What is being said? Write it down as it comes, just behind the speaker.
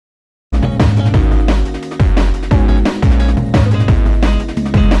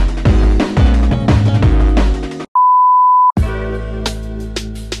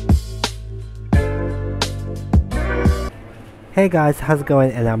Hey guys, how's it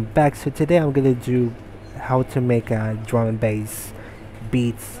going? And I'm back. So today I'm gonna do how to make drum and bass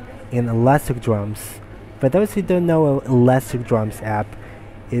beats in Elasticdrums. For those who don't know, Elasticdrums app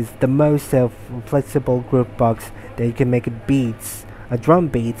is the most flexible group box that you can make beats, drum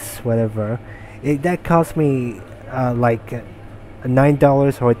beats, whatever. That cost me like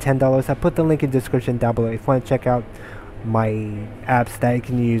 $9 or $10. I put the link in the description down below if you want to check out my apps that you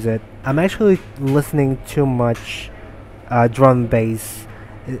can use it. I'm actually listening too much drum bass.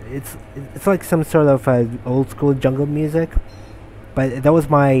 It's like some sort of old school jungle music, but that was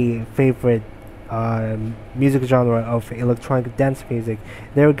my favorite music genre of electronic dance music.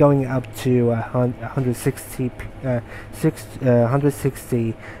 They were going up to 160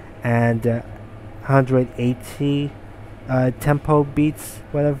 and 180 tempo beats,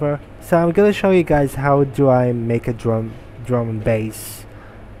 whatever. So I'm gonna show you guys how do I make a drum and bass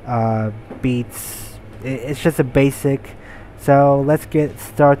beats. It's just a basic. So let's get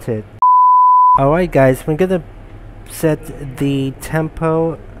started. Alright guys, we're gonna set the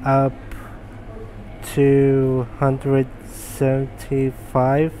tempo up to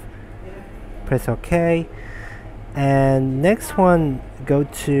 175. Press OK. And next one, go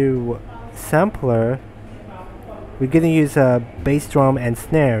to sampler. We're gonna use a bass drum and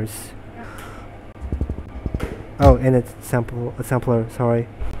snares. Oh, and it's sampler, sorry.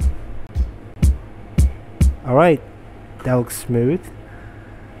 Alright. That looks smooth.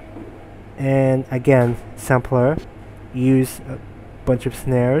 And again, sampler, use a bunch of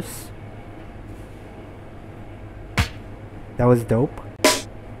snares. That was dope.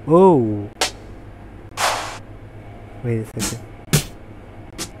 Oh, wait a second.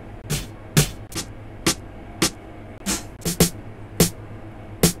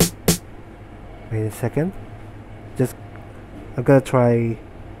 Wait a second. I'm gonna try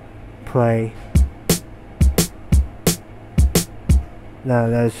play.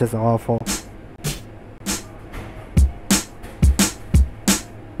 No, that's just awful.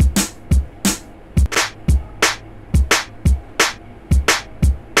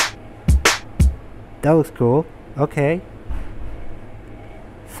 That looks cool. Okay.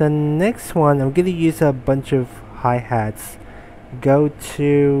 So next one, I'm gonna use a bunch of hi-hats. Go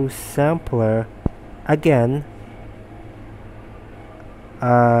to sampler again.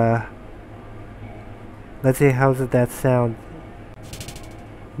 Let's see, how does that sound?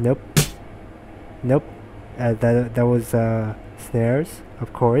 Nope. That was snares,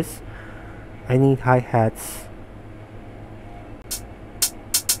 of course. I need hi-hats.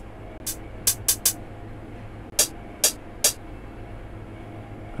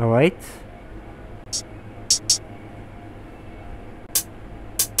 Alright.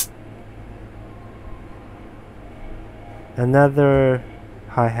 Another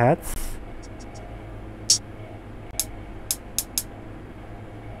hi-hats.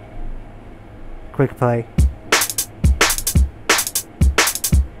 Quick play.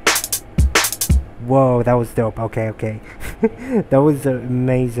 Whoa, that was dope. Okay. That was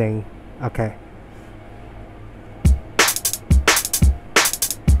amazing. Okay.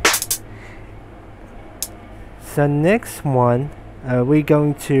 So next one, we're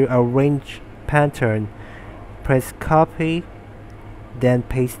going to arrange pattern. Press copy, then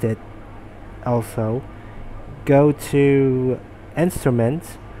paste it. Also, go to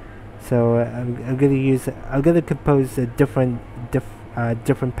instrument. So I'm gonna compose different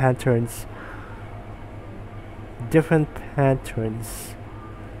patterns.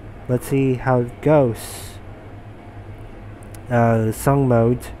 Let's see how it goes. Song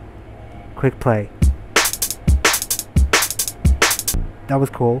mode. Quick play. That was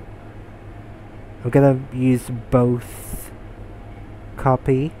cool. I'm gonna use both.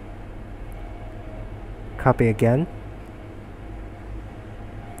 Copy again.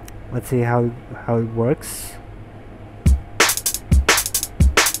 Let's see how it works.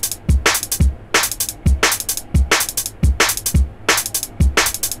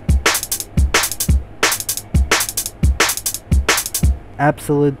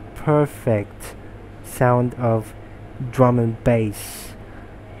 Absolute perfect sound of drum and bass.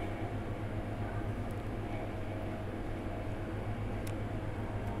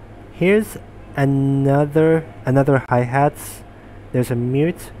 Here's another hi-hats. There's a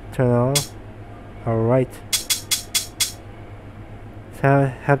mute. Turn on. Alright. So I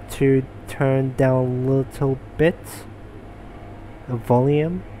have to turn down a little bit of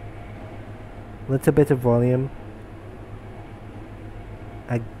volume. Little bit of volume.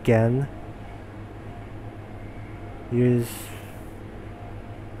 Again. Use.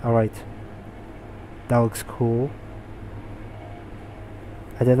 Alright. That looks cool.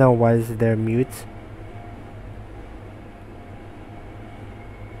 I don't know why is there mute.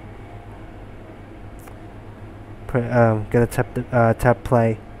 gonna tap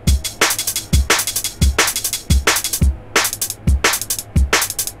play.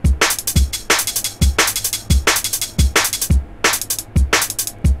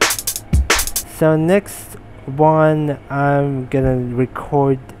 So next one, I'm gonna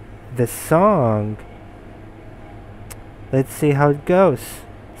record the song. Let's see how it goes.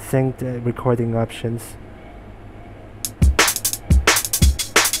 Sync the recording options.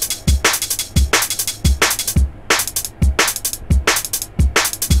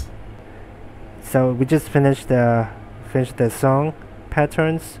 So we just finished the song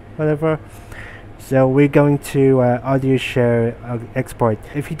patterns, whatever. So we're going to audio share export.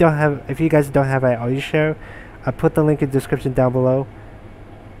 If you guys don't have an audio share, I put the link in the description down below.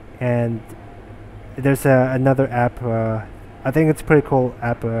 And there's another app. I think it's a pretty cool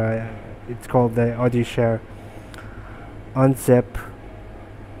app. It's called the audio share. Unzip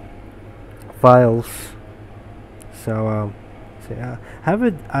files. So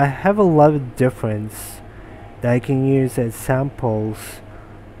I have a lot of difference that I can use as samples.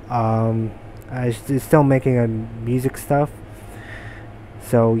 I'm still making music stuff.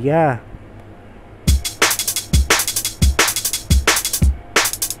 So yeah.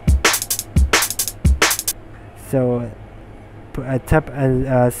 So tap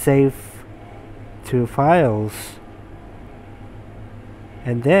and save to files,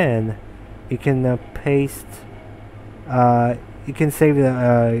 and then you can paste. You can save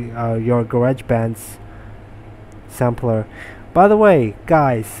your GarageBand's sampler. By the way,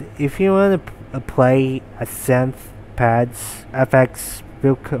 guys, if you want to play a synth pads, FX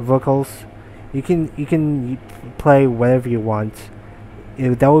vocals, you can play whatever you want.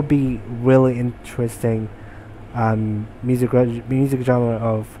 That would be really interesting. Music genre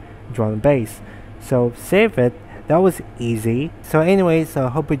of drum and bass. So save it. That was easy. So anyways, I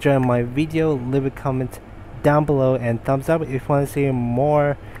hope you enjoyed my video. Leave a comment down below and thumbs up if you want to see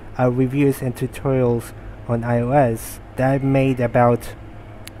more reviews and tutorials on iOS that I've made about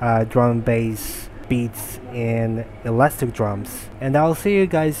drum and bass beats in Elasticdrums. And I'll see you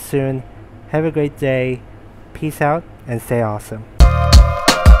guys soon. Have a great day. Peace out and stay awesome.